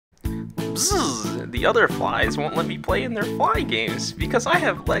Bzzz, the other flies won't let me play in their fly games because I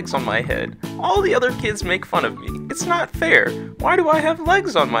have legs on my head. All the other kids make fun of me. It's not fair. Why do I have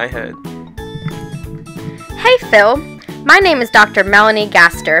legs on my head? Hey Phil, my name is Dr. Melanie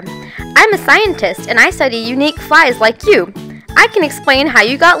Gaster. I'm a scientist and I study unique flies like you. I can explain how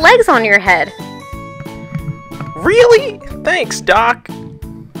you got legs on your head. Really? Thanks, Doc.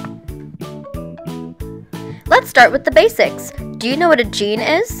 Let's start with the basics. Do you know what a gene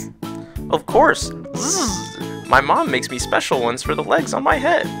is? Of course. Zzz. My mom makes me special ones for the legs on my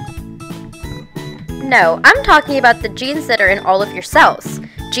head. No, I'm talking about the genes that are in all of your cells.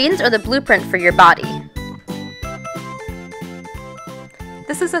 Genes are the blueprint for your body.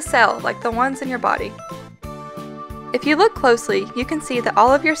 This is a cell, like the ones in your body. If you look closely, you can see that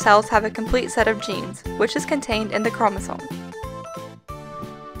all of your cells have a complete set of genes, which is contained in the chromosome.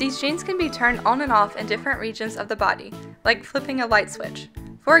 These genes can be turned on and off in different regions of the body, like flipping a light switch.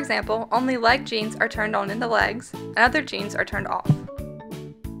 For example, only leg genes are turned on in the legs, and other genes are turned off.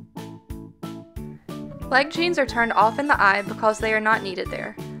 Leg genes are turned off in the eye because they are not needed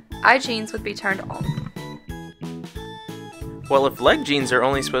there. Eye genes would be turned on. Well, if leg genes are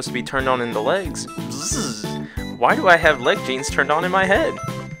only supposed to be turned on in the legs, bzzz, why do I have leg genes turned on in my head?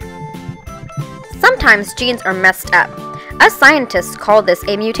 Sometimes genes are messed up. Us scientists call this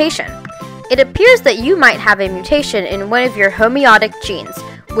a mutation. It appears that you might have a mutation in one of your homeotic genes,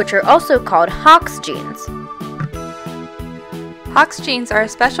 which are also called Hox genes. Hox genes are a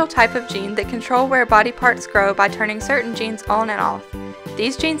special type of gene that control where body parts grow by turning certain genes on and off.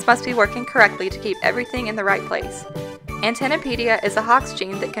 These genes must be working correctly to keep everything in the right place. Antennapedia is a Hox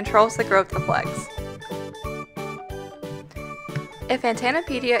gene that controls the growth of legs. If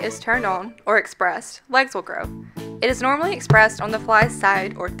antennapedia is turned on, or expressed, legs will grow. It is normally expressed on the fly's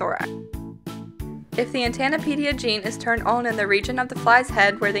side or thorax. If the antennapedia gene is turned on in the region of the fly's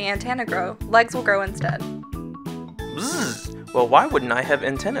head where the antennae grow, legs will grow instead. Bzzz, well, why wouldn't I have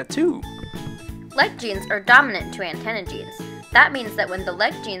antenna too? Leg genes are dominant to antenna genes. That means that when the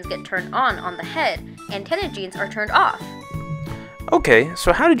leg genes get turned on the head, antenna genes are turned off. Okay,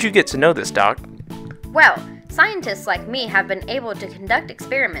 so how did you get to know this, Doc? Well, scientists like me have been able to conduct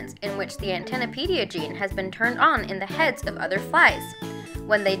experiments in which the antennapedia gene has been turned on in the heads of other flies.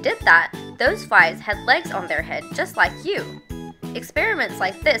 When they did that, those flies had legs on their head just like you. Experiments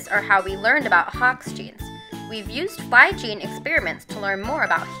like this are how we learned about Hox genes. We've used fly gene experiments to learn more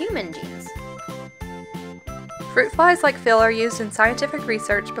about human genes. Fruit flies like Phil are used in scientific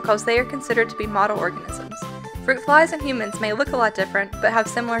research because they are considered to be model organisms. Fruit flies and humans may look a lot different, but have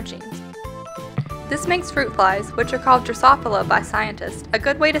similar genes. This makes fruit flies, which are called Drosophila by scientists, a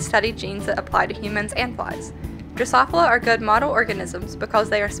good way to study genes that apply to humans and flies. Drosophila are good model organisms because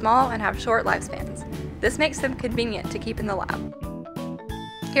they are small and have short lifespans. This makes them convenient to keep in the lab.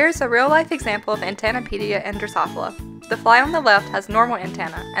 Here is a real-life example of Antennapedia and Drosophila. The fly on the left has normal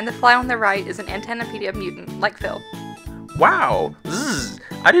antenna, and the fly on the right is an Antennapedia mutant, like Phil. Wow! Zzz,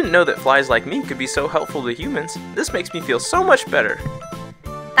 I didn't know that flies like me could be so helpful to humans. This makes me feel so much better.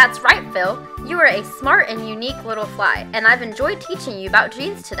 That's right, Phil. You are a smart and unique little fly, and I've enjoyed teaching you about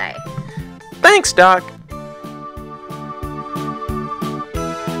genes today. Thanks, Doc!